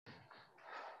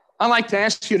I'd like to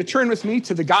ask you to turn with me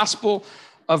to the Gospel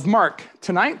of Mark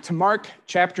tonight, to Mark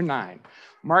chapter 9.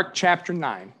 Mark chapter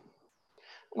 9.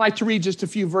 I'd like to read just a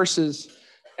few verses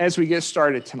as we get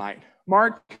started tonight.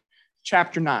 Mark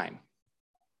chapter 9.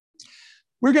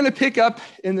 We're going to pick up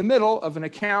in the middle of an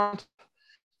account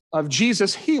of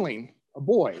Jesus healing a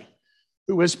boy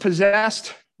who was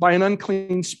possessed by an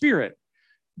unclean spirit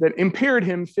that impaired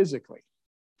him physically.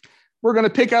 We're going to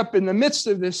pick up in the midst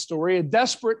of this story, a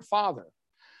desperate father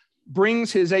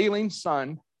brings his ailing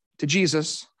son to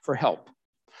Jesus for help.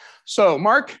 So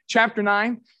Mark chapter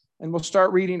 9, and we'll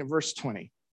start reading at verse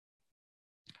 20.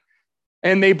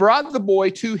 And they brought the boy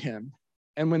to him,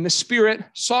 and when the spirit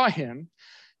saw him,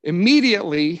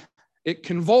 immediately it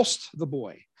convulsed the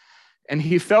boy, and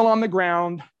he fell on the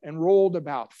ground and rolled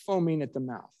about, foaming at the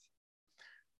mouth.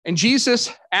 And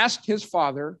Jesus asked his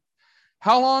father,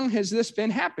 "How long has this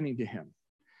been happening to him?"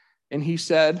 And he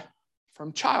said,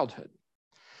 "From childhood.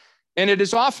 And it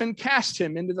has often cast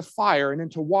him into the fire and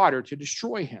into water to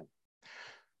destroy him.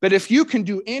 But if you can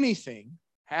do anything,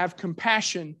 have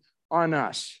compassion on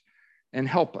us and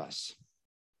help us."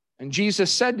 And Jesus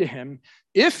said to him,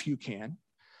 "If you can,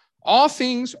 all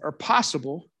things are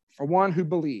possible for one who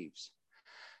believes."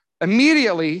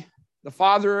 Immediately, the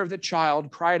father of the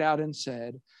child cried out and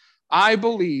said, "I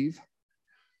believe,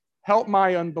 help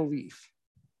my unbelief."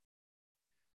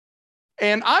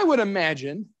 And I would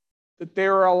imagine that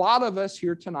there are a lot of us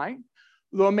here tonight,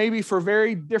 though maybe for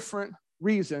very different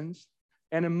reasons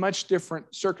and in much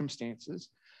different circumstances.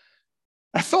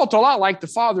 I felt a lot like the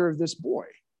father of this boy.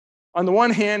 On the one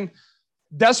hand,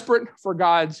 desperate for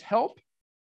God's help.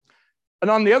 And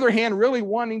on the other hand, really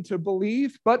wanting to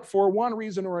believe, but for one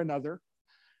reason or another,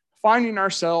 finding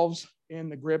ourselves in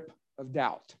the grip of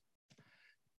doubt.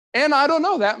 And I don't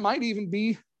know, that might even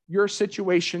be your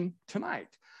situation tonight.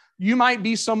 You might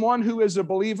be someone who is a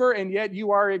believer, and yet you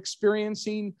are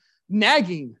experiencing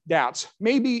nagging doubts,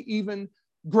 maybe even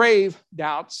grave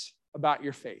doubts about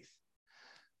your faith.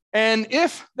 And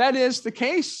if that is the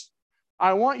case,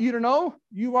 I want you to know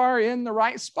you are in the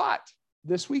right spot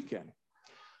this weekend.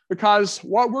 Because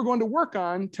what we're going to work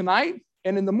on tonight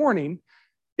and in the morning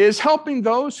is helping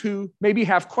those who maybe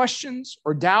have questions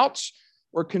or doubts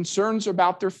or concerns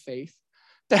about their faith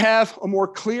to have a more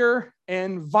clear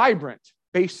and vibrant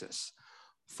basis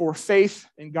for faith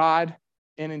in God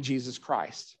and in Jesus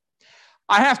Christ.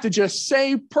 I have to just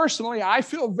say personally, I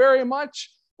feel very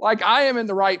much like I am in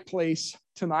the right place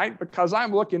tonight because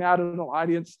I'm looking out at an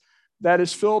audience that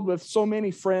is filled with so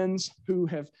many friends who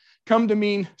have come to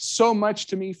mean so much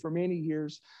to me for many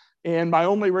years. And my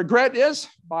only regret is,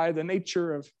 by the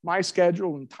nature of my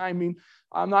schedule and timing,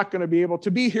 I'm not going to be able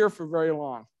to be here for very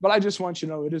long. But I just want you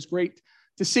to know it is great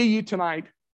to see you tonight.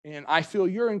 And I feel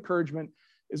your encouragement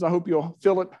is I hope you'll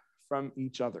feel it from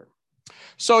each other.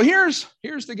 So here's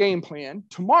the game plan.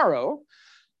 Tomorrow,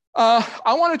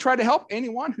 I want to try to help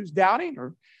anyone who's doubting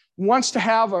or wants to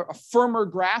have a firmer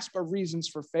grasp of reasons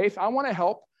for faith. I want to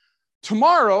help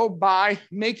tomorrow by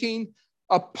making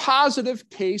a positive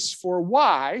case for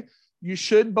why you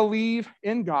should believe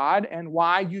in God and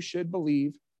why you should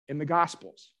believe in the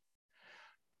Gospels.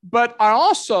 But I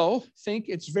also think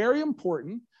it's very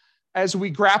important as we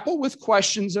grapple with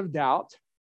questions of doubt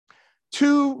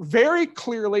to very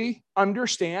clearly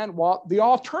understand what the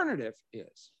alternative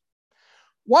is.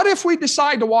 What if we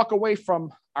decide to walk away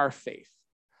from our faith?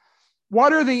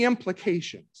 What are the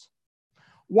implications?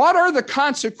 What are the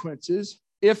consequences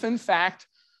if, in fact,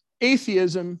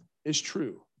 atheism is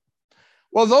true?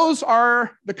 Well, those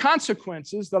are the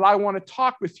consequences that I want to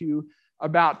talk with you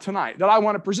about tonight, that I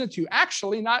want to present to you.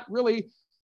 Actually, not really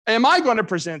am I going to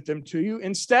present them to you.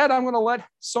 Instead, I'm going to let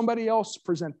somebody else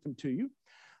present them to you.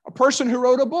 A person who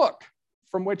wrote a book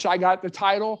from which I got the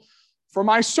title for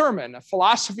my sermon, a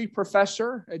philosophy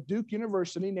professor at Duke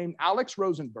University named Alex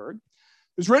Rosenberg,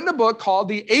 who's written a book called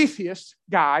The Atheist's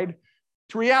Guide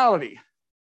to Reality.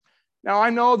 Now, I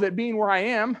know that being where I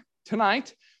am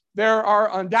tonight, there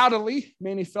are undoubtedly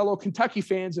many fellow Kentucky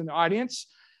fans in the audience,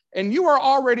 and you are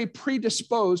already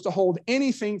predisposed to hold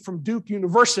anything from Duke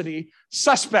University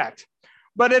suspect.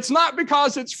 But it's not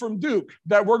because it's from Duke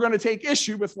that we're going to take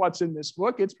issue with what's in this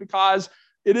book. It's because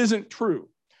it isn't true.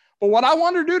 But what I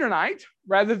want to do tonight,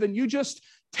 rather than you just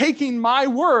taking my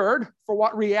word for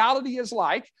what reality is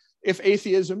like, if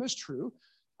atheism is true,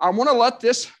 I want to let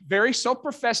this very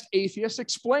self-professed atheist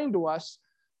explain to us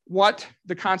what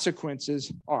the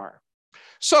consequences are.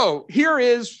 So here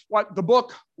is what the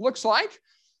book looks like,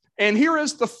 and here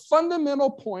is the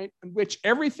fundamental point in which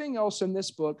everything else in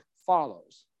this book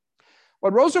follows.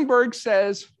 What Rosenberg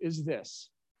says is this: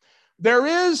 there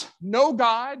is no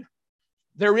God,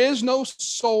 there is no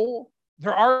soul,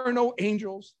 There are no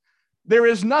angels. There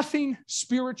is nothing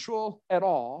spiritual at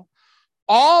all.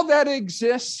 All that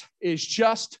exists is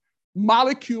just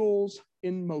molecules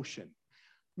in motion,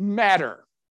 matter.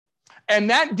 And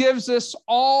that gives us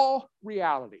all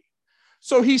reality.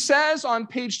 So he says on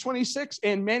page 26,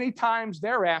 and many times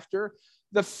thereafter,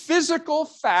 the physical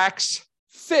facts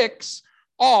fix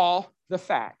all the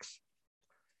facts.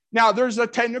 Now, there's a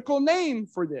technical name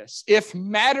for this. If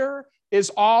matter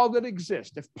is all that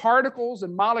exists, if particles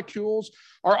and molecules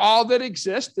are all that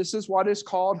exist, this is what is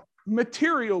called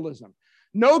materialism.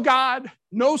 No God,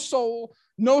 no soul,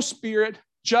 no spirit,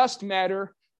 just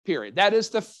matter, period. That is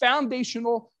the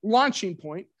foundational launching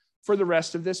point for the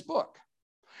rest of this book.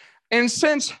 And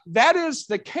since that is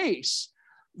the case,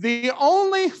 the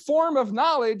only form of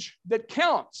knowledge that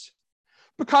counts,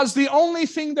 because the only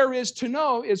thing there is to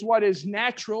know is what is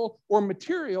natural or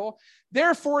material,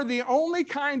 therefore the only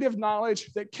kind of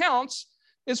knowledge that counts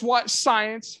is what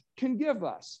science can give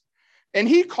us. And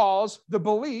he calls the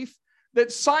belief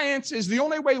that science is the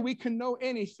only way we can know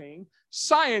anything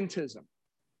scientism.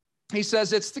 He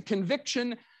says it's the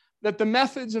conviction that the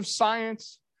methods of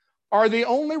science are the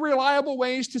only reliable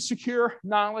ways to secure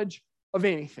knowledge of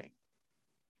anything.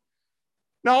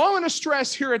 Now, I want to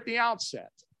stress here at the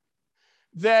outset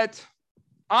that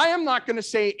I am not going to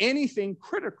say anything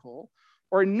critical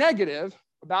or negative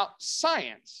about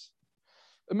science.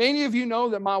 Many of you know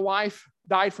that my wife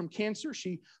died from cancer.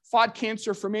 She fought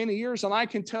cancer for many years, and I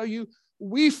can tell you,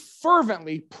 we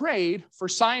fervently prayed for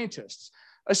scientists,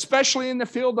 especially in the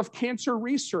field of cancer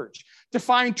research, to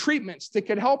find treatments that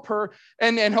could help her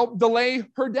and help delay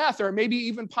her death, or maybe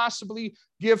even possibly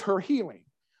give her healing.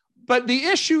 But the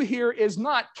issue here is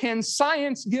not, can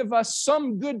science give us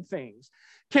some good things?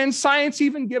 Can science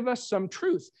even give us some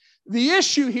truth? The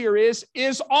issue here is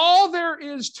all there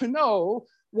is to know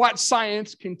what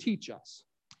science can teach us?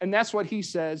 And that's what he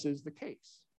says is the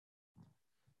case.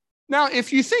 Now,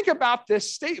 if you think about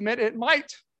this statement, it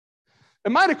might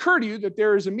occur to you that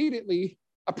there is immediately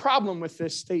a problem with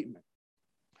this statement.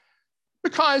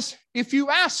 Because if you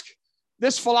ask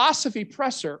this philosophy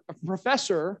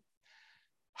professor,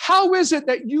 how is it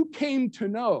that you came to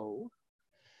know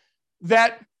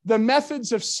that the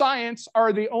methods of science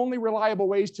are the only reliable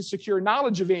ways to secure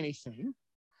knowledge of anything?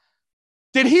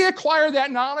 Did he acquire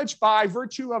that knowledge by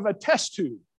virtue of a test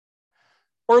tube,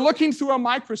 or looking through a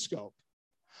microscope,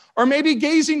 or maybe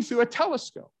gazing through a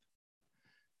telescope?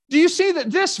 Do you see that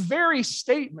this very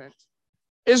statement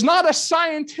is not a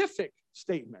scientific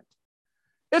statement?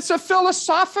 It's a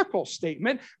philosophical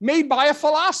statement made by a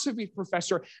philosophy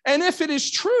professor. And if it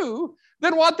is true,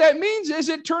 then what that means is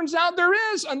it turns out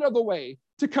there is another way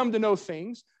to come to know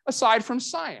things aside from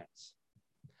science.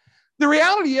 The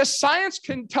reality is science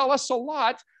can tell us a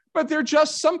lot, but they're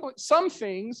just some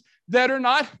things that are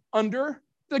not under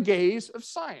the gaze of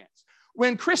science.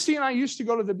 When Christy and I used to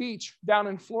go to the beach down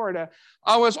in Florida,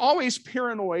 I was always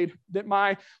paranoid that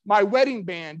my wedding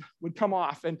band would come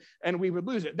off and we would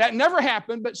lose it. That never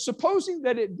happened, but supposing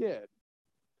that it did,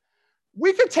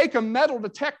 we could take a metal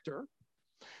detector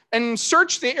and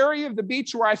search the area of the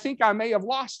beach where I think I may have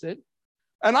lost it,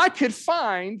 and I could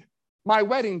find my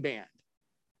wedding band.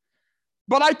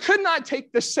 But I could not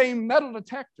take the same metal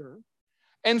detector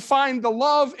and find the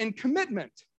love and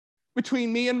commitment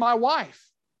between me and my wife.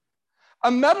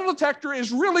 A metal detector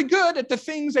is really good at the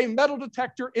things a metal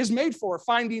detector is made for,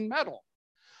 finding metal.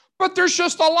 But there's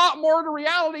just a lot more to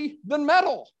reality than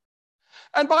metal.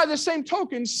 And by the same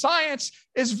token, science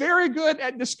is very good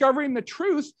at discovering the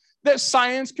truth that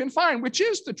science can find, which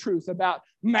is the truth about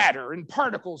matter and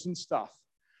particles and stuff.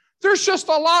 There's just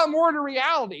a lot more to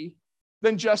reality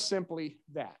than just simply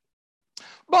that.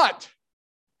 But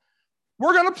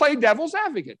we're going to play devil's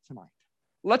advocate tonight.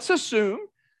 Let's assume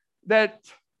that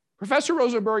Professor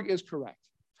Rosenberg is correct.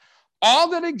 All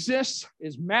that exists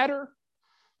is matter.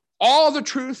 All the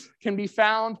truth can be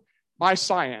found by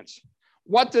science.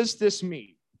 What does this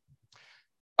mean?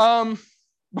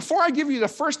 Before I give you the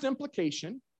first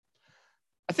implication,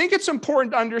 I think it's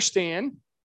important to understand,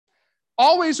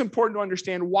 always important to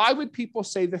understand, why would people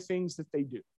say the things that they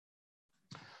do?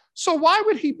 So why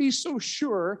would he be so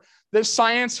sure that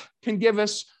science can give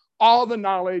us all the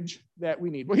knowledge that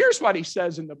we need? Well, here's what he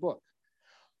says in the book.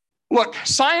 Look,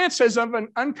 science has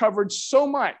uncovered so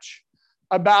much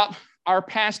about our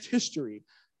past history,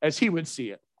 as he would see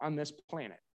it, on this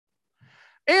planet.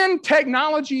 And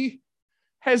technology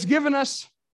has given us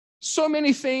so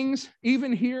many things,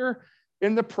 even here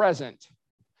in the present.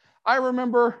 I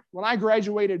remember when I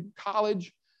graduated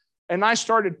college and I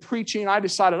started preaching, I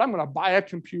decided I'm going to buy a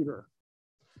computer.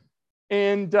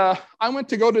 And I went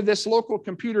to go to this local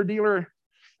computer dealer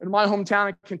in my hometown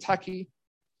of Kentucky.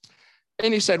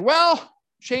 And he said, well,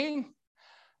 Shane,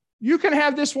 you can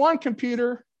have this one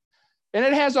computer, and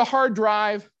it has a hard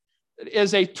drive that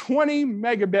is a 20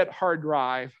 megabit hard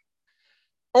drive,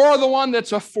 or the one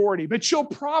that's a 40, but you'll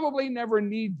probably never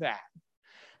need that.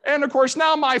 And of course,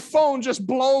 now my phone just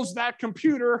blows that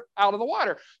computer out of the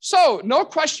water. So no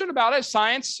question about it.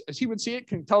 Science, as he would see it,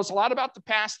 can tell us a lot about the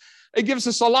past. It gives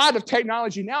us a lot of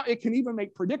technology now. It can even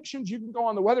make predictions. You can go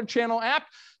on the Weather Channel app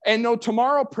and know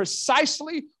tomorrow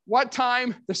precisely what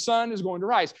time the sun is going to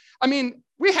rise. I mean,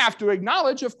 we have to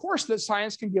acknowledge, of course, that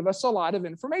science can give us a lot of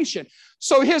information.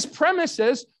 So his premise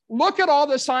is, look at all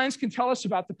that science can tell us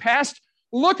about the past.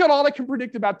 Look at all it can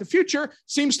predict about the future.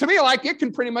 Seems to me like it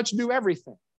can pretty much do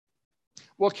everything.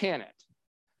 Well, can it?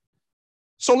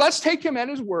 So let's take him at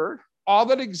his word. All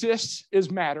that exists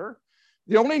is matter.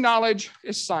 The only knowledge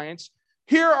is science.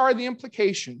 Here are the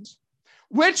implications,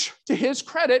 which, to his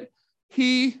credit,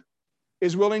 he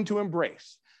is willing to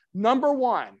embrace. Number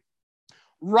one,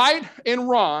 right and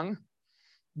wrong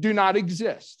do not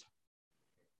exist.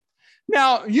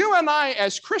 Now, you and I,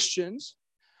 as Christians,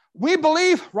 we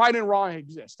believe right and wrong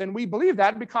exist. And we believe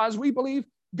that because we believe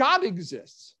God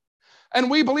exists. And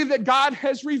we believe that God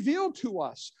has revealed to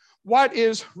us what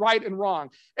is right and wrong.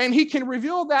 And he can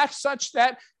reveal that such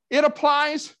that it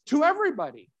applies to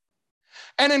everybody.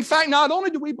 And in fact, not only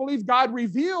do we believe God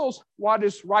reveals what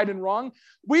is right and wrong,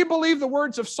 we believe the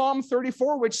words of Psalm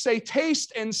 34, which say,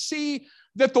 taste and see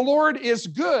that the Lord is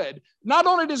good. Not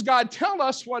only does God tell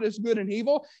us what is good and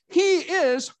evil, he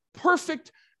is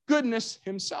perfect goodness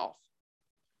himself.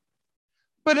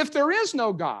 But if there is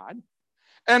no God,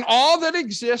 and all that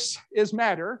exists is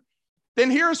matter, then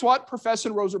here's what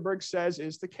Professor Rosenberg says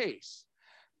is the case.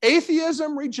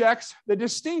 Atheism rejects the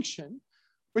distinction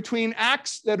between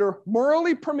acts that are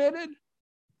morally permitted,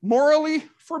 morally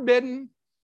forbidden,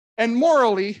 and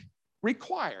morally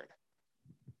required.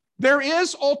 There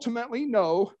is ultimately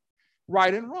no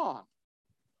right and wrong.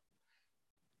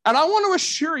 And I want to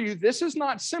assure you, this is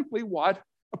not simply what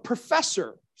a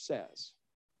professor says.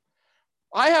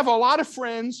 I have a lot of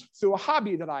friends through a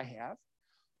hobby that I have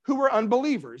who are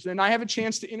unbelievers, and I have a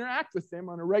chance to interact with them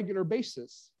on a regular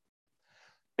basis.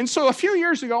 And so a few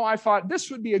years ago, I thought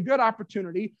this would be a good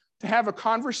opportunity to have a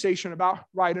conversation about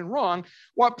right and wrong.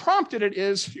 What prompted it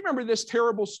is, you remember this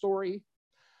terrible story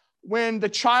when the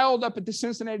child up at the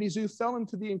Cincinnati Zoo fell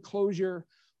into the enclosure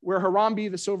where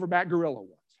Harambe, the silverback gorilla,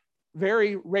 was.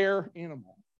 Very rare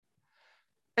animal.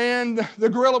 And the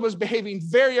gorilla was behaving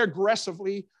very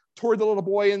aggressively toward the little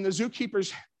boy, and the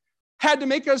zookeepers had to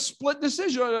make a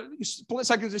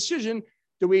split-second decision.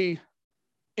 Do we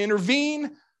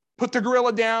intervene, put the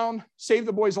gorilla down, save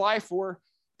the boy's life, or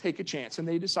take a chance? And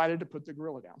they decided to put the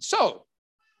gorilla down. So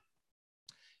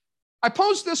I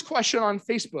posed this question on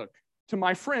Facebook to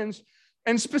my friends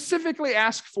and specifically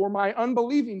asked for my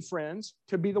unbelieving friends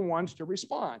to be the ones to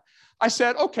respond. I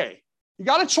said, okay, you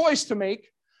got a choice to make,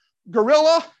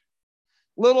 gorilla,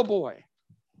 little boy.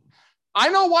 I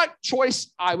know what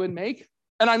choice I would make,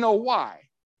 and I know why.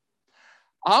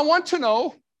 I want to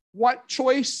know what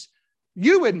choice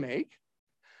you would make,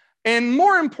 and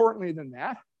more importantly than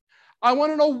that, I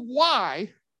want to know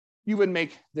why you would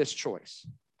make this choice.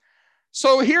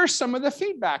 So here's some of the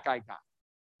feedback I got.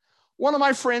 One of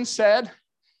my friends said,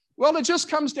 well, it just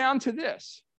comes down to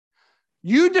this.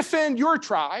 You defend your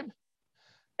tribe,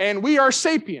 and we are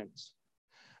sapiens.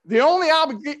 The only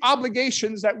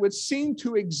obligations that would seem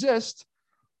to exist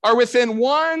are within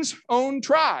one's own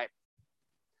tribe.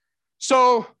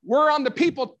 So we're on the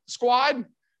people squad.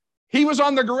 He was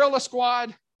on the gorilla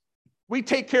squad. We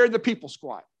take care of the people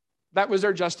squad. That was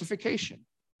their justification.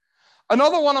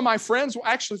 Another one of my friends,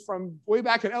 actually from way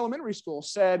back in elementary school,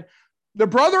 said, the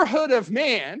brotherhood of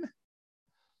man,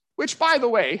 which, by the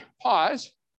way,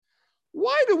 pause,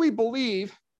 why do we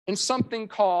believe in something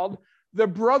called the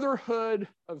brotherhood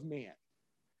of man?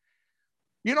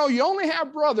 You know, you only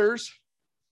have brothers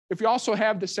if you also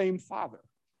have the same father.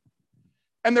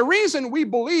 And the reason we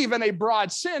believe in a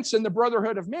broad sense in the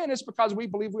brotherhood of man is because we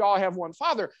believe we all have one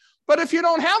father. But if you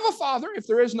don't have a father, if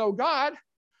there is no God,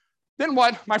 then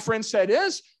what my friend said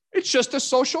is, it's just a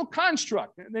social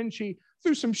construct. And then she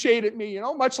threw some shade at me,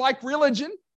 much like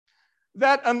religion,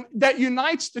 that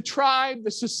unites the tribe,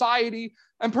 the society,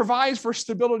 and provides for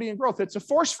stability and growth. It's a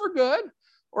force for good,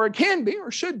 or it can be,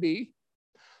 or should be.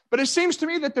 But it seems to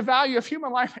me that the value of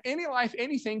human life,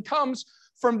 anything, comes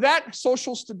from that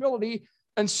social stability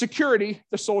and security,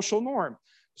 the social norm.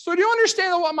 So do you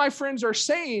understand that what my friends are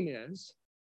saying is,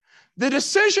 the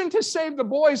decision to save the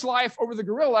boy's life over the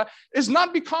gorilla is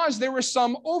not because there was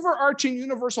some overarching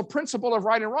universal principle of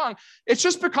right and wrong. It's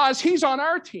just because he's on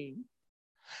our team.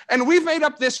 And we've made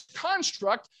up this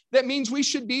construct that means we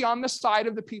should be on the side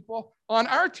of the people on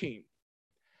our team.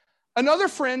 Another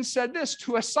friend said this: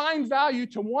 to assign value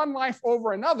to one life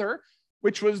over another,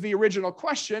 which was the original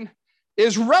question,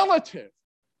 is relative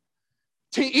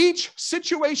to each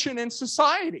situation in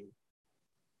society.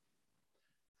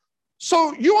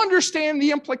 So you understand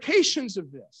the implications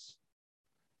of this.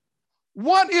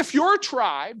 What if your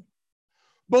tribe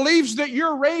believes that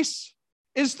your race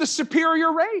is the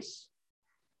superior race,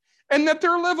 and that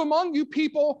there live among you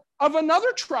people of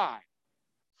another tribe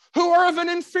who are of an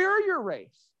inferior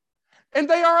race, and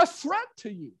they are a threat to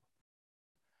you?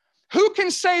 Who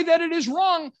can say that it is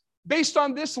wrong based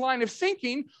on this line of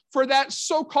thinking for that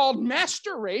so-called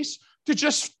master race to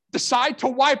just decide to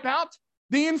wipe out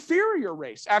the inferior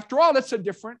race? After all, it's a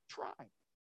different tribe.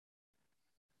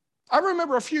 I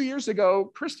remember a few years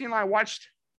ago, Christy and I watched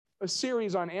a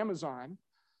series on Amazon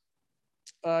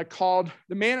called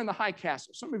The Man in the High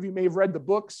Castle. Some of you may have read the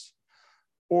books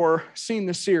or seen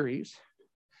the series.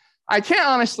 I can't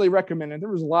honestly recommend it. There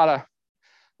was a lot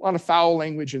of foul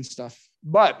language and stuff,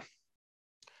 but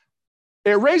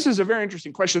it raises a very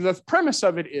interesting question. The premise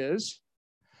of it is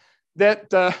that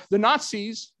the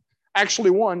Nazis actually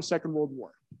won Second World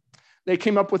War. They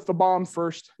came up with the bomb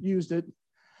first, used it,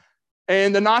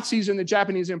 and the Nazis and the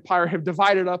Japanese Empire have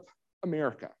divided up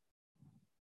America.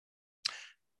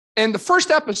 And the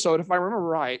first episode, if I remember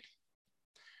right,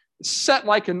 is set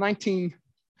like in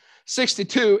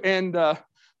 1962, and a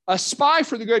spy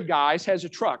for the good guys has a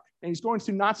truck, and he's going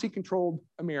through Nazi-controlled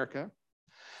America.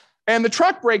 And the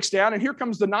truck breaks down, and here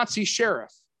comes the Nazi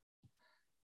sheriff.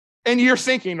 And you're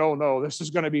thinking, oh no, this is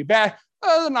going to be bad.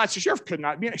 The Nazi sheriff could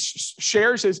not be.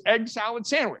 Shares his egg salad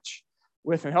sandwich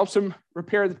with and helps him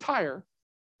repair the tire.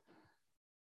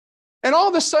 And all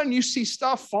of a sudden, you see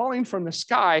stuff falling from the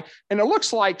sky, and it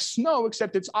looks like snow,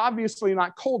 except it's obviously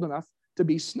not cold enough to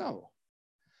be snow.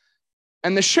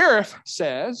 And the sheriff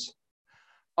says,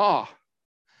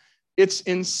 it's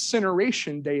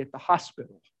incineration day at the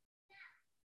hospital.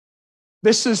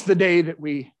 This is the day that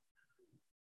we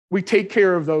take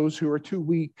care of those who are too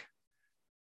weak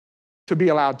to be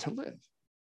allowed to live.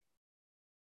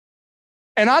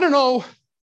 And I don't know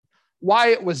why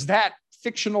it was that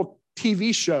fictional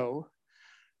TV show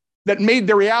that made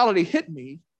the reality hit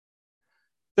me,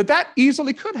 that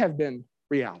easily could have been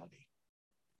reality.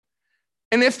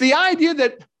 And if the idea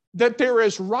that there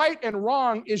is right and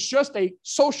wrong is just a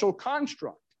social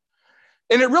construct,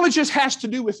 and it really just has to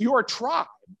do with your tribe,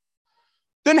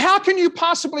 then how can you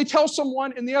possibly tell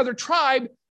someone in the other tribe,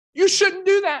 you shouldn't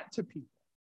do that to people?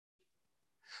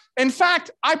 In fact,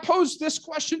 I posed this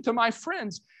question to my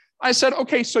friends. I said,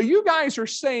 okay, so you guys are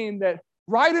saying that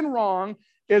right and wrong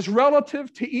is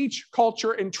relative to each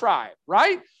culture and tribe,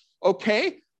 right?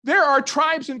 Okay, there are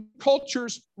tribes and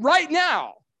cultures right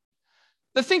now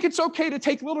that think it's okay to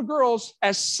take little girls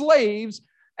as slaves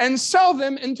and sell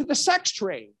them into the sex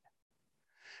trade.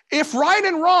 If right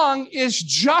and wrong is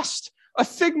just a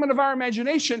figment of our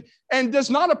imagination and does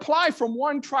not apply from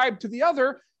one tribe to the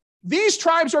other, these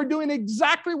tribes are doing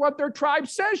exactly what their tribe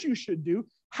says you should do.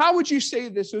 How would you say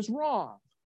this is wrong?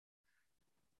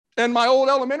 And my old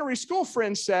elementary school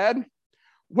friend said,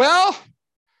 well,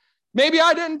 maybe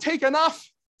I didn't take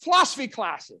enough philosophy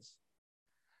classes.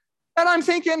 And I'm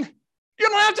thinking, you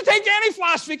don't have to take any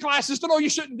philosophy classes to know you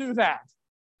shouldn't do that.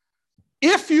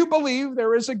 If you believe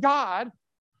there is a God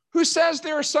who says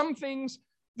there are some things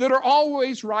that are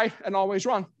always right and always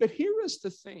wrong. But here is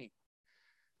the thing.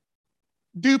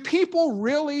 Do people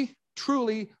really,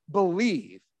 truly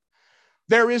believe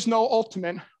there is no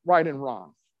ultimate right and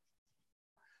wrong?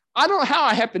 I don't know how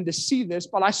I happened to see this,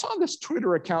 but I saw this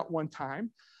Twitter account one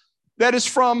time that is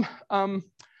from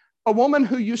a woman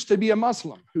who used to be a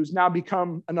Muslim, who's now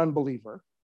become an unbeliever.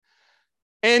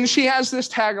 And she has this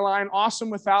tagline, awesome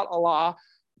without Allah,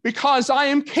 because I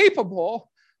am capable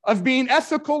of being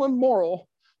ethical and moral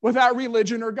without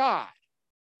religion or God.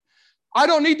 I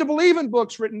don't need to believe in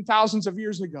books written thousands of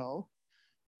years ago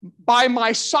by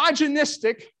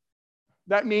misogynistic,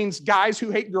 that means guys who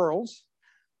hate girls,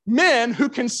 men who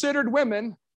considered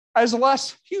women as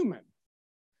less human.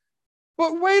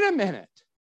 But wait a minute.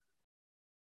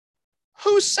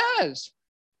 Who says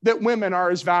that women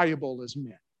are as valuable as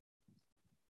men?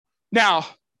 Now,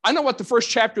 I know what the first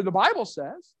chapter of the Bible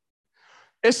says.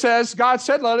 It says, God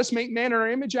said, let us make man in our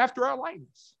image after our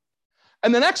likeness.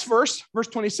 And the next verse, verse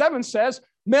 27 says,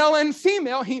 male and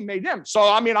female, he made them. So,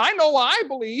 I know I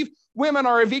believe women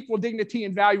are of equal dignity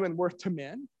and value and worth to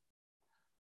men.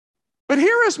 But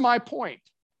here is my point.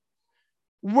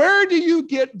 Where do you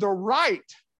get the right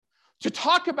to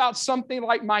talk about something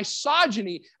like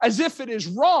misogyny as if it is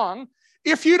wrong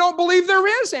if you don't believe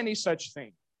there is any such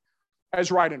thing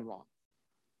as right and wrong.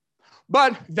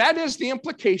 But that is the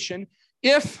implication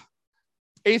if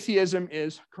atheism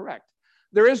is correct.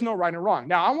 There is no right and wrong.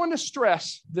 Now, I want to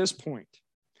stress this point.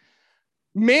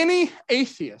 Many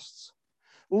atheists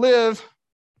live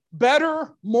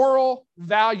better moral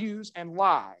values and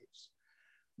lives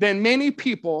than many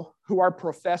people who are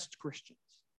professed Christians.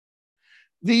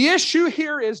 The issue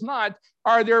here is not,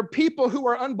 are there people who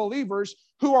are unbelievers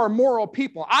who are moral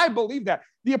people? I believe that.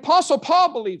 The Apostle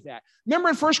Paul believed that. Remember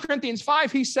in 1 Corinthians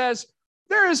 5, he says,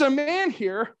 there is a man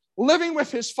here living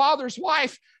with his father's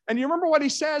wife. And you remember what he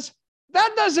says?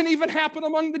 That doesn't even happen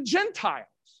among the Gentiles.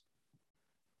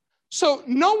 So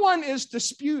no one is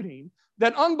disputing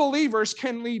that unbelievers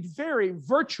can lead very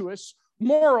virtuous,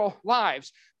 moral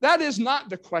lives. That is not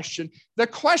the question. The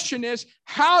question is,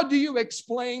 how do you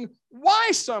explain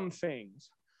why some things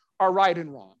are right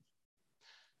and wrong?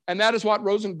 And that is what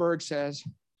Rosenberg says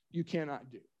you cannot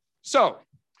do. So,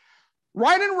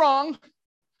 right and wrong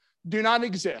do not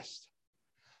exist.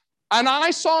 And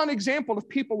I saw an example of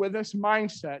people with this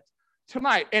mindset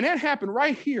tonight, and it happened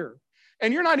right here.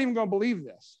 And you're not even going to believe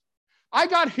this. I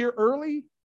got here early.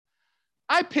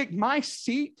 I picked my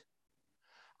seat.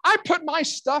 I put my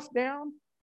stuff down.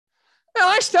 And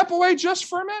I step away just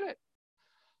for a minute.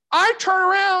 I turn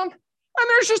around, and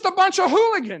there's just a bunch of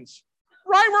hooligans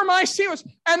right where my seat was.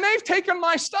 And they've taken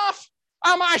my stuff.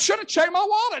 I should have checked my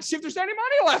wallet, see if there's any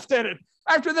money left in it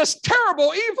after this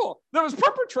terrible evil that was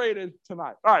perpetrated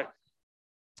tonight. All right.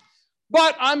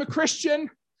 But I'm a Christian.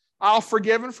 I'll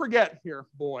forgive and forget here,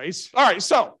 boys. All right,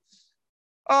 so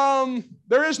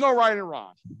there is no right and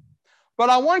wrong. But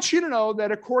I want you to know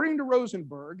that according to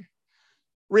Rosenberg,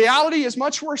 reality is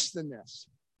much worse than this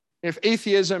if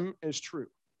atheism is true.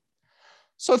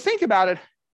 So think about it.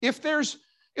 If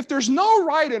there's no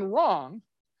right and wrong,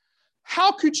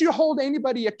 how could you hold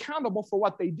anybody accountable for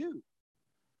what they do?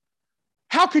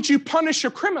 How could you punish a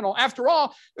criminal? After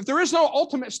all, if there is no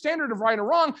ultimate standard of right or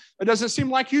wrong, it doesn't seem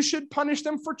like you should punish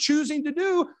them for choosing to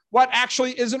do what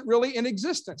actually isn't really in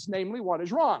existence, namely what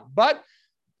is wrong. But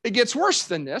it gets worse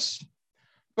than this,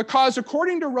 because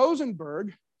according to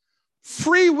Rosenberg,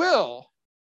 free will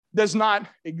does not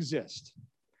exist.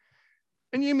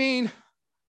 And you mean,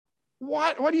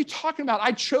 what are you talking about?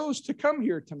 I chose to come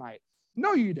here tonight.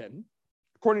 No, you didn't,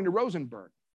 according to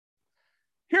Rosenberg.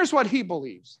 Here's what he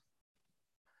believes.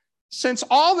 Since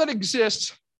all that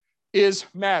exists is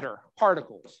matter,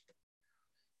 particles,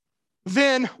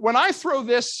 then when I throw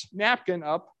this napkin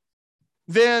up,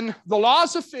 then the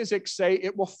laws of physics say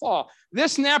it will fall.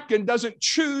 This napkin doesn't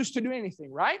choose to do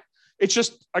anything, right? It's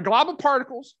just a glob of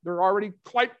particles. They're already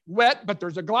quite wet, but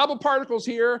there's a glob of particles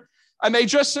here, and they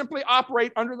just simply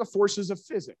operate under the forces of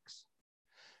physics.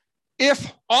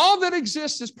 If all that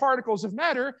exists is particles of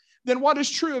matter, then what is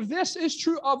true of this is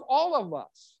true of all of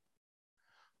us.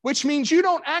 Which means you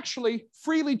don't actually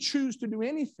freely choose to do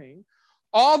anything.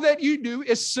 All that you do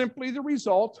is simply the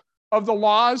result of the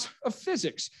laws of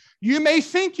physics. You may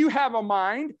think you have a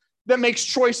mind that makes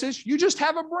choices. You just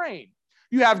have a brain.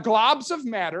 You have globs of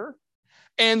matter,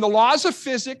 and the laws of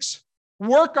physics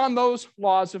work on those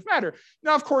laws of matter.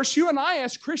 Now, of course, you and I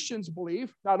as Christians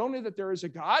believe not only that there is a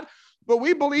God, but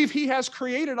we believe he has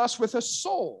created us with a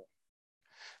soul.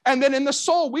 And then in the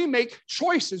soul, we make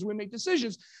choices, we make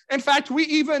decisions. In fact, we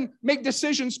even make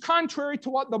decisions contrary to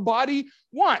what the body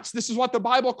wants. This is what the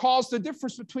Bible calls the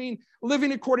difference between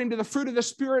living according to the fruit of the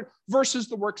Spirit versus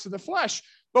the works of the flesh.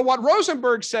 But what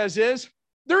Rosenberg says is,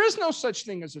 there is no such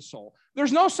thing as a soul.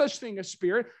 There's no such thing as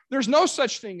spirit. There's no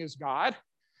such thing as God.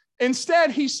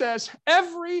 Instead, he says,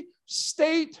 every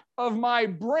state of my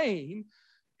brain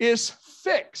is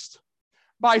fixed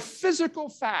by physical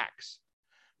facts.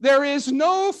 There is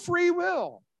no free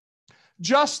will,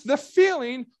 just the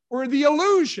feeling or the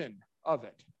illusion of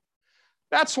it.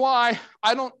 That's why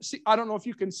I don't know if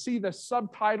you can see the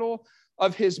subtitle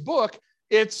of his book.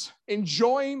 It's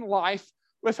Enjoying Life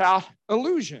Without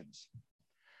Illusions.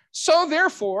 So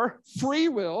therefore, free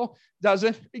will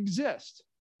doesn't exist.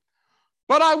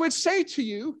 But I would say to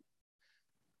you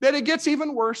that it gets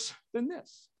even worse than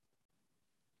this.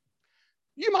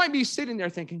 You might be sitting there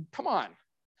thinking, come on.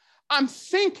 I'm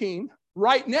thinking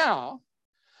right now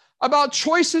about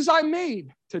choices I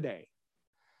made today.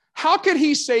 How could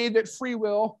he say that free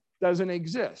will doesn't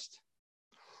exist?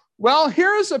 Well,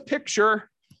 here is a picture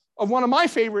of one of my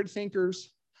favorite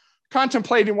thinkers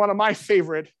contemplating one of my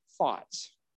favorite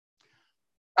thoughts.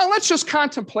 Now, let's just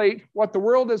contemplate what the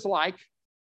world is like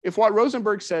if what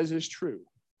Rosenberg says is true.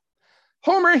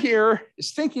 Homer here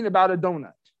is thinking about a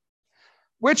donut,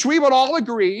 which we would all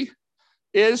agree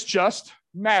is just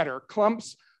matter,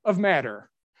 clumps of matter.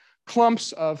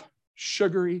 clumps of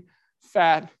sugary,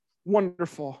 fat,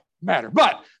 wonderful matter.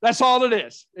 But that's all it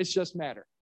is. It's just matter.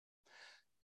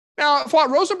 Now, if what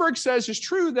Rosenberg says is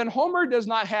true, then Homer does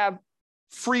not have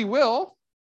free will.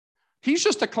 He's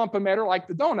just a clump of matter like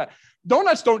the donut.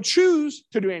 Donuts don't choose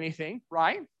to do anything,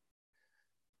 right?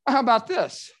 How about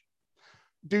this?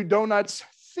 Do donuts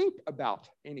think about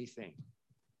anything?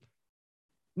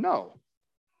 No.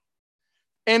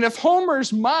 And if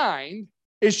Homer's mind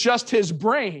is just his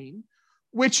brain,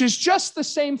 which is just the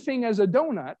same thing as a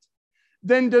donut,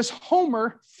 then does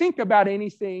Homer think about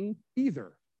anything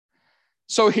either?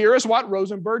 So here is what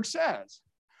Rosenberg says.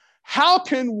 How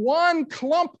can one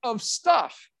clump of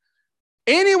stuff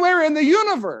anywhere in the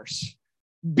universe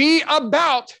be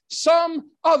about some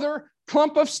other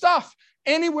clump of stuff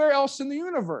anywhere else in the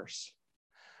universe?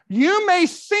 You may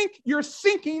think you're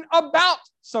thinking about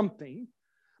something,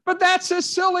 but that's as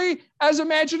silly as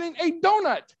imagining a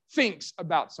donut thinks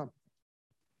about something.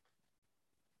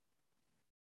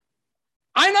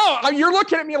 I know, you're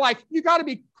looking at me like, you got to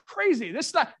be crazy. This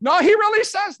is not, no, he really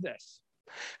says this.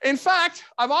 In fact,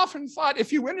 I've often thought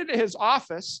if you went into his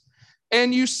office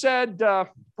and you said,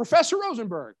 Professor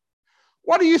Rosenberg,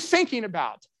 what are you thinking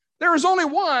about? There is only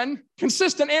one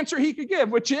consistent answer he could give,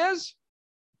 which is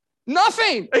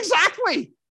nothing.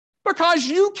 Exactly. Because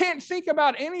you can't think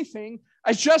about anything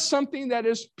as just something that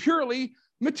is purely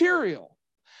material.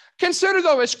 Consider,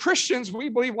 though, as Christians, we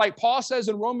believe, like Paul says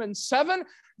in Romans 7,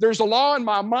 there's a law in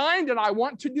my mind and I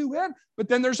want to do it, but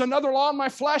then there's another law in my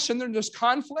flesh and then there's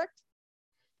conflict,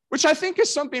 which I think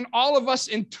is something all of us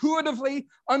intuitively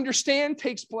understand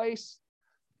takes place.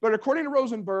 But according to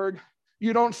Rosenberg,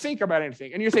 you don't think about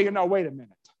anything. And you're thinking, no, wait a minute.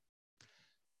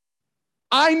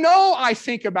 I know I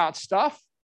think about stuff.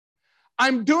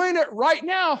 I'm doing it right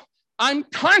now. I'm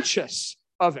conscious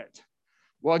of it.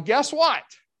 Well, guess what?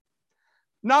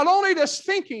 Not only does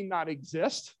thinking not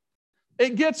exist,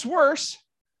 it gets worse.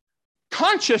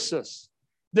 Consciousness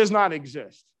does not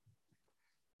exist.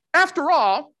 After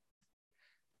all,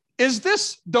 is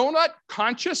this donut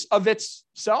conscious of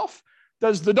itself?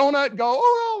 Does the donut go,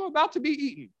 oh, I'm about to be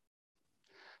eaten?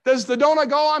 Does the donut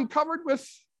go, I'm covered with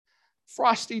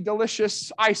frosty,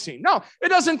 delicious icing? No, it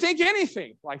doesn't think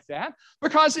anything like that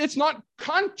because it's not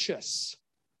conscious.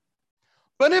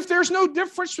 But if there's no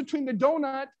difference between the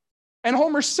donut and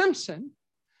Homer Simpson,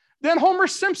 then Homer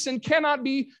Simpson cannot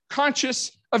be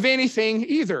conscious of anything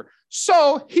either.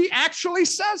 So he actually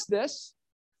says this.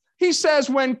 He says,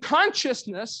 when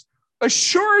consciousness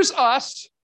assures us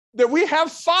that we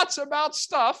have thoughts about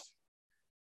stuff,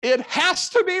 it has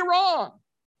to be wrong.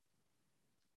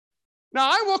 Now,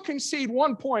 I will concede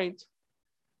one point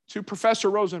to Professor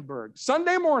Rosenberg.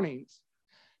 Sunday mornings,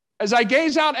 as I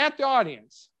gaze out at the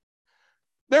audience,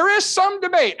 there is some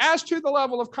debate as to the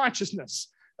level of consciousness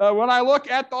when I look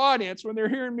at the audience, when they're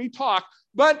hearing me talk.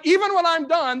 But even when I'm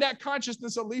done, that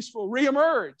consciousness at least will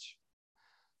reemerge.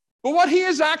 But what he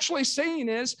is actually saying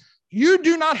is, you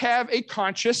do not have a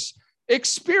conscious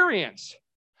experience.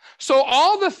 So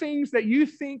all the things that you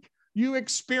think you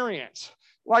experience,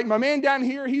 like my man down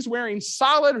here, he's wearing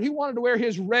solid, he wanted to wear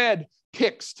his red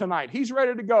kicks tonight. He's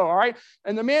ready to go, all right?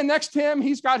 And the man next to him,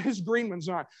 he's got his green ones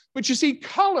on. But you see,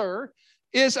 color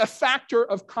is a factor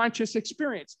of conscious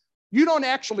experience. You don't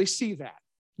actually see that.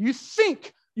 You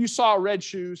think you saw red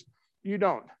shoes, you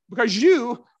don't, because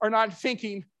you are not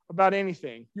thinking about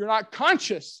anything. You're not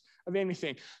conscious of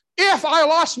anything. If I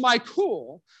lost my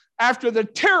cool after the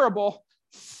terrible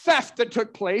theft that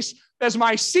took place as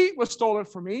my seat was stolen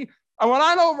from me, I went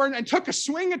on over and took a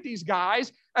swing at these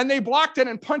guys and they blocked it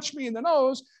and punched me in the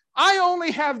nose, I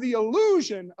only have the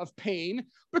illusion of pain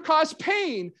because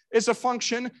pain is a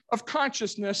function of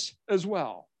consciousness as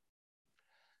well.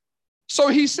 So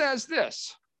he says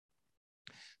this,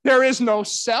 there is no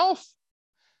self,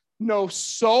 no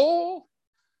soul,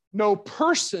 no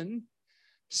person.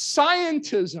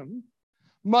 Scientism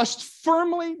must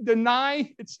firmly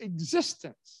deny its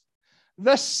existence.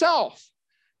 The self,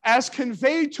 as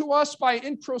conveyed to us by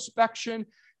introspection,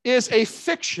 is a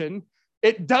fiction.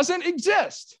 It doesn't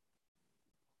exist.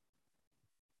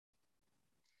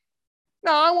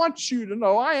 Now, I want you to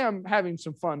know I am having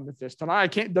some fun with this tonight. I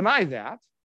can't deny that.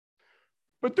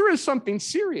 But there is something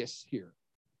serious here.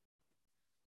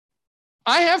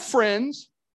 I have friends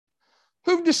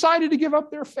who've decided to give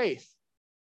up their faith.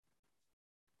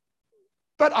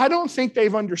 But I don't think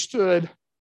they've understood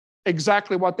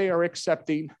exactly what they are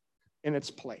accepting in its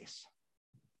place.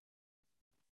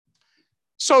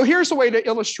 So here's a way to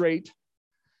illustrate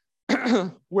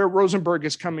where Rosenberg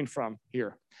is coming from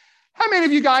here. How many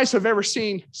of you guys have ever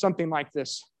seen something like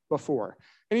this before?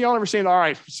 Any of y'all ever seen, all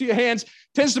right, see your hands,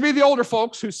 tends to be the older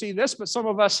folks who see this, but some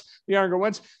of us, the younger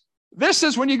ones. This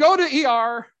is when you go to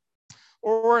ER,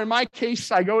 or in my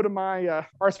case, I go to my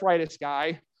arthritis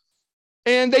guy,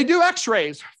 and they do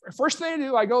x-rays. First thing they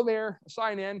do, I go there,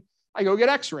 sign in, I go get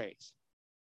x-rays.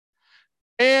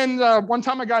 And one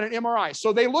time I got an MRI.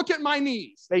 So they look at my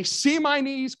knees. They see my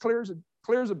knees, clears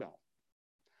a bill.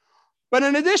 But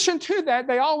in addition to that,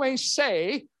 they always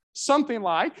say something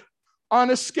like, on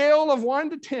a scale of 1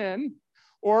 to 10,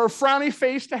 or frowny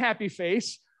face to happy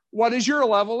face, what is your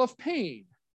level of pain?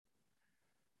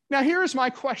 Now, here's my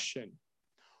question.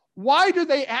 Why do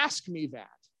they ask me that?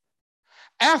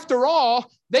 After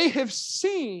all, they have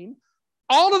seen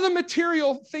all of the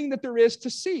material thing that there is to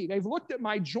see. They've looked at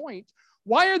my joint.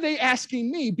 Why are they asking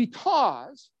me?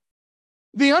 Because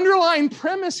the underlying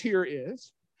premise here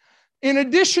is, in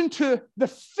addition to the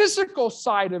physical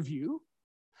side of you,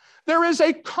 there is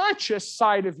a conscious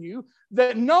side of you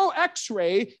that no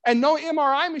X-ray and no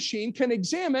MRI machine can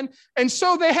examine, and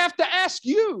so they have to ask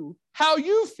you how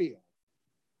you feel.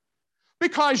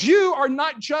 Because you are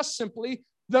not just simply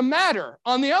the matter.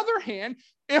 On the other hand,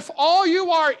 if all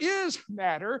you are is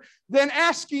matter, then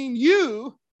asking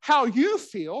you how you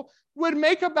feel would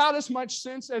make about as much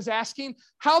sense as asking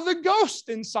how the ghost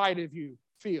inside of you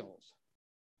feels.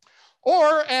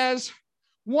 Or as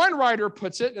one writer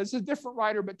puts it, it's a different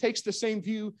writer, but takes the same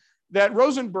view that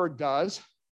Rosenberg does,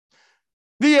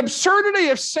 the absurdity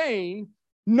of saying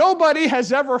nobody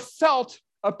has ever felt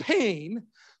a pain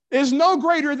is no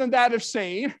greater than that of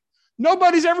saying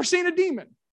nobody's ever seen a demon.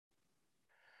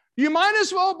 You might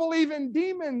as well believe in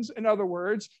demons, in other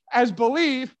words, as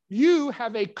believe you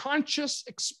have a conscious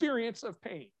experience of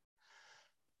pain.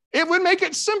 It would make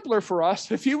it simpler for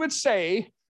us if you would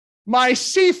say, my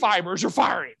C fibers are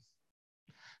firing.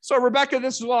 So, Rebecca,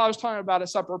 this is what I was talking about at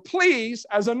supper. Please,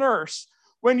 as a nurse,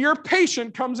 when your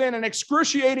patient comes in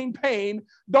excruciating pain,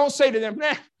 don't say to them,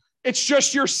 it's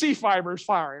just your C fibers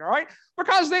firing, all right?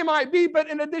 Because they might be, but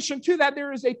in addition to that,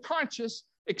 there is a conscious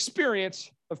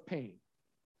experience of pain.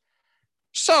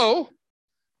 So,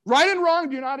 right and wrong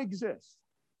do not exist.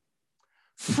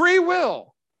 Free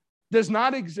will does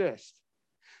not exist.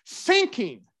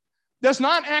 Thinking does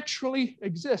not actually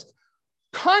exist.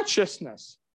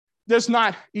 Consciousness does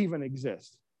not even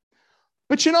exist.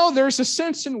 But you know, there's a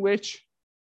sense in which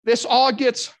this all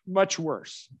gets much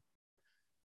worse.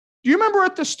 Do you remember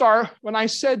at the start when I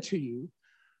said to you,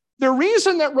 the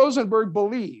reason that Rosenberg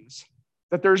believes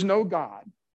that there's no God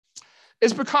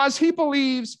is because he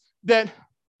believes that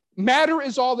matter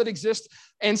is all that exists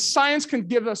and science can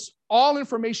give us all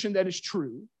information that is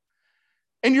true.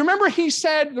 And you remember he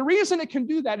said the reason it can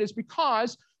do that is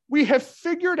because we have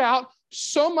figured out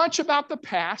so much about the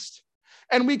past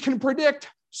and we can predict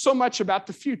so much about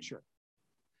the future.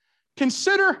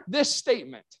 Consider this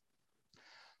statement.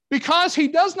 Because he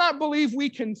does not believe we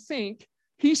can think,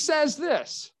 he says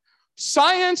this: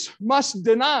 science must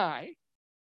deny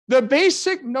the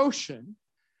basic notion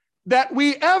that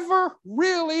we ever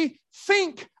really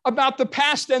think about the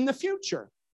past and the future.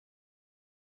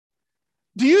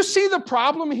 Do you see the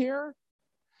problem here?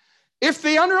 If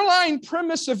the underlying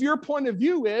premise of your point of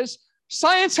view is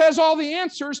science has all the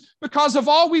answers because of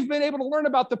all we've been able to learn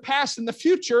about the past and the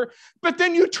future, but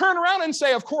then you turn around and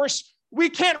say, of course, we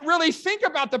can't really think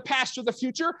about the past or the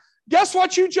future. Guess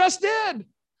what you just did?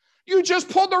 You just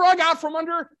pulled the rug out from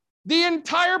under the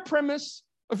entire premise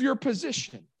of your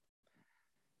position.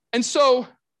 And so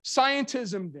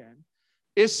scientism then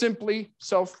is simply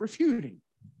self-refuting.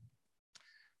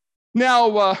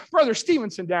 Now, Brother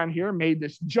Stevenson down here made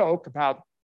this joke about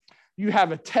you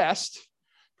have a test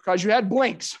because you had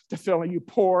blanks to fill in. You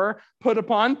put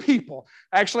upon people.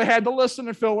 I actually had to listen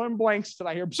and fill in blanks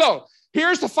tonight here. So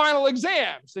here's the final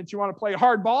exam. Since you want to play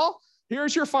hardball,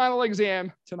 here's your final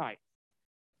exam tonight.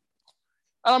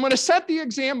 And I'm going to set the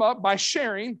exam up by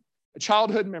sharing a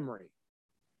childhood memory.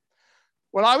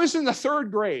 When I was in the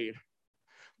 3rd grade,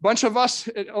 a bunch of us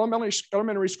at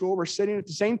elementary school were sitting at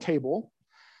the same table.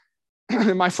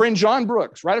 And my friend John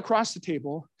Brooks, right across the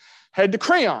table, had the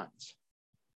crayons.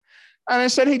 And I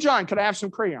said, hey, John, could I have some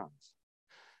crayons?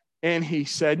 And he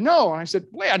said, no. And I said,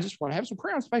 wait, I just want to have some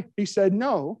crayons. He said,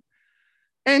 no.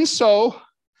 And so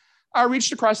I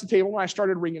reached across the table and I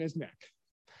started wringing his neck.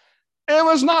 It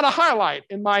was not a highlight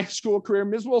in my school career.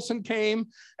 Ms. Wilson came,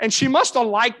 and she must have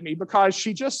liked me because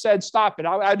she just said, stop it.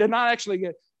 I did not actually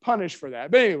get punished for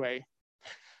that. But anyway,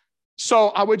 so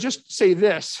I would just say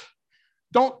this: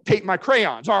 don't take my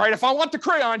crayons. All right, if I want the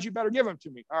crayons, you better give them to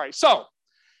me. All right, so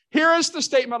here is the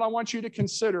statement I want you to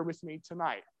consider with me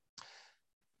tonight.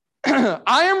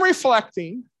 I am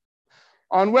reflecting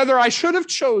on whether I should have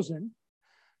chosen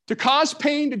to cause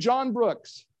pain to John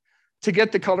Brooks to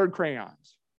get the colored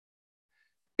crayons.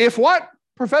 If what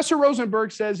Professor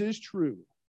Rosenberg says is true,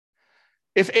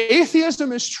 if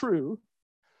atheism is true,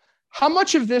 how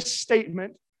much of this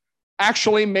statement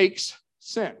actually makes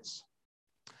sense?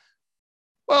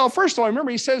 Well, first of all,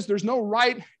 remember he says there's no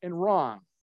right and wrong.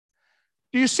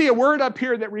 Do you see a word up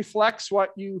here that reflects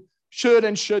what you should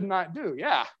and should not do?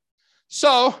 Yeah.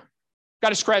 So, got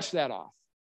to scratch that off.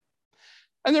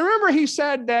 And then remember he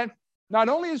said that not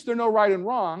only is there no right and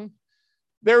wrong,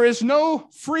 there is no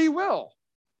free will.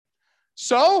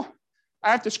 So,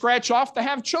 I have to scratch off the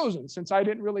have chosen, since I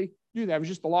didn't really do that. It was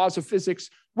just the laws of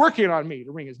physics working on me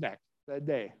to wring his neck that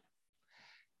day.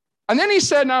 And then he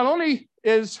said, not only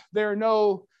is there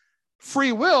no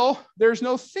free will, there's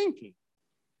no thinking.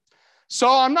 So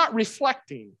I'm not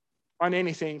reflecting on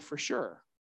anything for sure.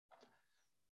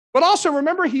 But also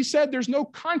remember he said there's no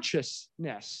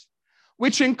consciousness,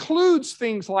 which includes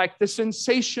things like the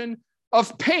sensation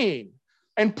of pain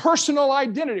and personal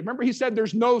identity. Remember he said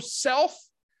there's no self.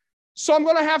 So I'm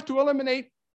going to have to eliminate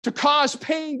to cause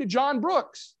pain to John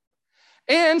Brooks.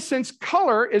 And since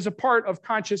color is a part of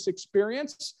conscious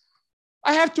experience,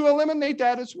 I have to eliminate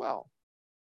that as well.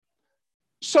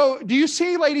 So do you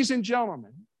see, ladies and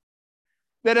gentlemen,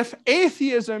 that if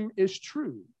atheism is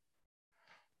true,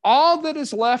 all that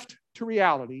is left to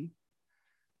reality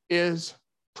is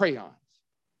crayons,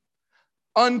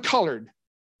 uncolored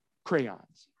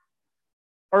crayons,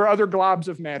 or other globs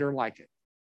of matter like it.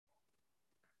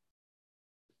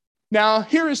 Now,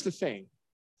 here is the thing.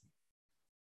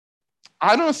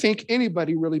 I don't think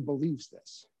anybody really believes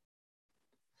this.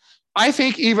 I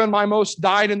think even my most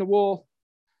dyed-in-the-wool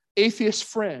atheist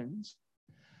friends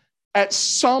at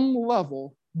some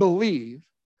level believe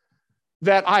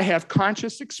that I have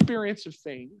conscious experience of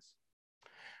things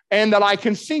and that I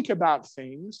can think about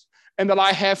things and that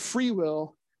I have free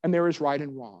will and there is right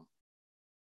and wrong.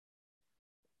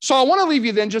 So I want to leave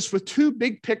you then just with two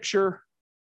big picture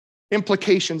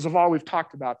implications of all we've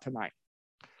talked about tonight.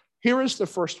 Here is the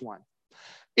first one.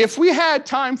 If we had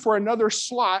time for another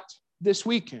slot this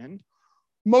weekend,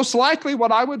 most likely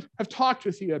what I would have talked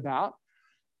with you about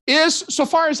is, so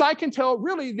far as I can tell,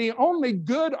 really the only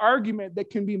good argument that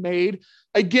can be made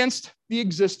against the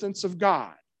existence of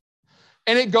God.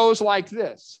 And it goes like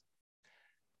this.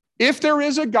 If there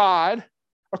is a God,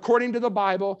 according to the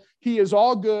Bible, he is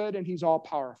all good and he's all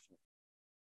powerful.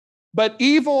 But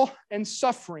evil and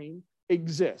suffering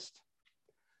exist.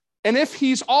 And if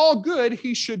he's all good,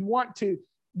 he should want to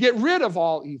get rid of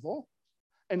all evil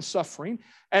and suffering.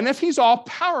 And if he's all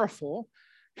powerful,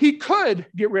 he could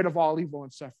get rid of all evil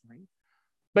and suffering.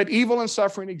 But evil and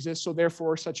suffering exist, so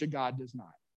therefore such a God does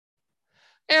not.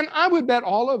 And I would bet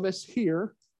all of us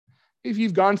here, if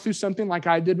you've gone through something like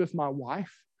I did with my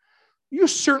wife, you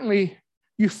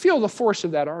feel the force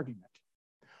of that argument.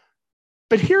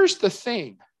 But here's the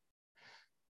thing.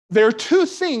 There are two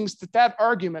things that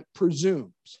argument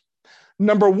presumes.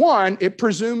 Number one, it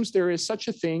presumes there is such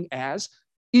a thing as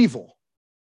evil.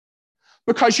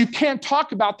 Because you can't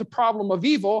talk about the problem of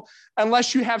evil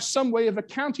unless you have some way of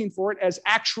accounting for it as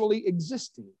actually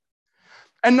existing.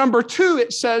 And number two,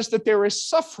 it says that there is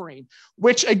suffering,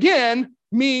 which again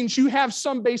means you have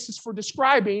some basis for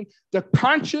describing the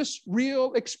conscious,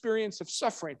 real experience of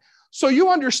suffering. So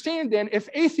you understand then, if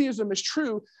atheism is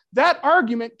true, that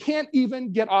argument can't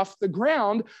even get off the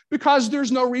ground because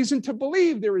there's no reason to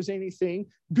believe there is anything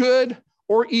good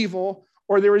or evil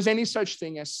or there is any such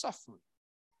thing as suffering.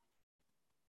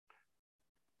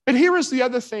 But here is the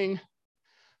other thing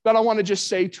that I want to just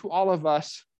say to all of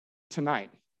us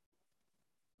tonight.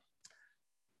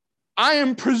 I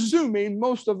am presuming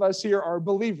most of us here are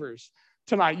believers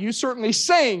tonight. You certainly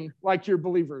sang like you're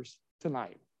believers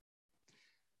tonight.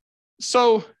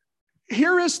 So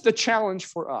here is the challenge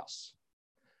for us.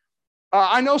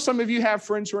 I know some of you have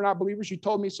friends who are not believers. You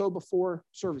told me so before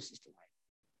services tonight.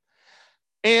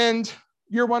 And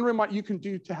you're wondering what you can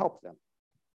do to help them.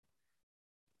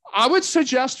 I would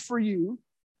suggest for you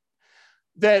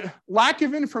that lack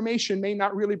of information may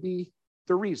not really be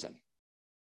the reason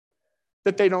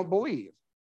that they don't believe.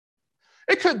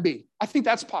 It could be. I think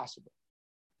that's possible.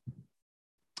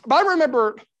 But I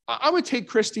remember I would take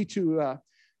Christy to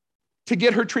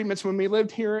get her treatments when we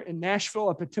lived here in Nashville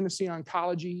up at Tennessee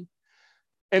Oncology.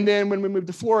 And then when we moved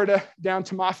to Florida, down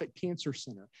to Moffitt Cancer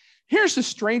Center. Here's the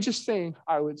strangest thing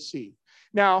I would see.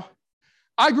 Now,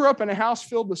 I grew up in a house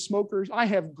filled with smokers. I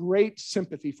have great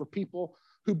sympathy for people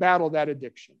who battle that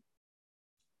addiction.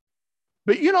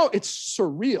 But you know, it's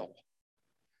surreal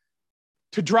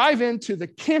to drive into the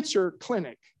cancer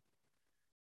clinic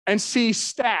and see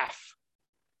staff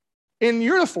in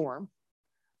uniform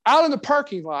out in the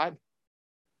parking lot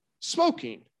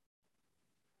smoking.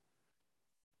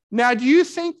 Now, do you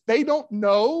think they don't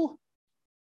know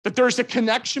that there's a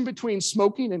connection between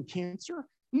smoking and cancer?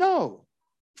 No,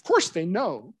 of course they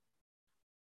know.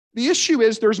 The issue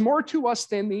is there's more to us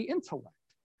than the intellect.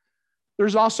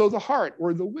 There's also the heart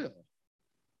or the will.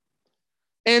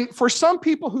 And for some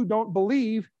people who don't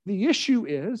believe, the issue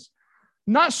is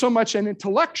not so much an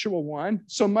intellectual one,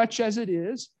 so much as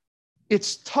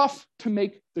it's tough to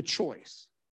make the choice.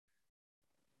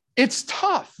 It's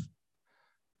tough.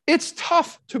 It's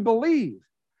tough to believe.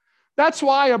 That's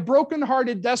why a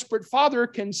brokenhearted, desperate father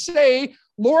can say,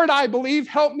 Lord, I believe,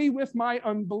 help me with my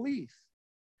unbelief.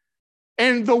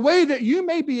 And the way that you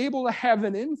may be able to have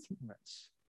an influence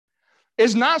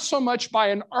is not so much by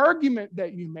an argument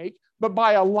that you make, but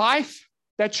by a life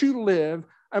that you live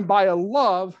and by a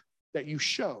love that you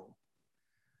show.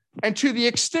 And to the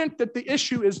extent that the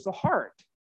issue is the heart,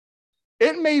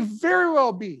 it may very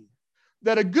well be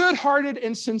that a good-hearted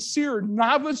and sincere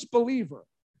novice believer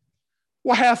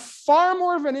will have far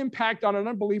more of an impact on an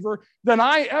unbeliever than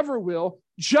I ever will,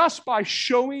 just by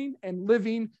showing and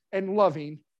living and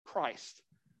loving Christ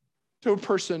to a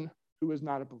person who is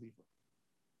not a believer.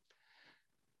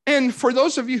 And for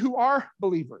those of you who are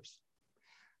believers,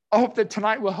 I hope that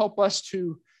tonight will help us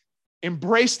to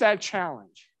embrace that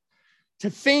challenge, to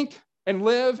think and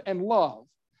live and love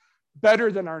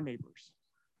better than our neighbors.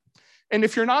 And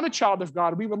if you're not a child of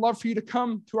God, we would love for you to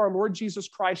come to our Lord Jesus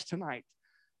Christ tonight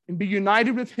and be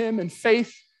united with him in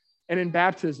faith and in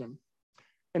baptism.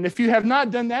 And if you have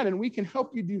not done that, and we can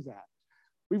help you do that,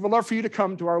 we would love for you to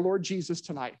come to our Lord Jesus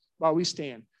tonight while we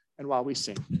stand and while we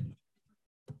sing.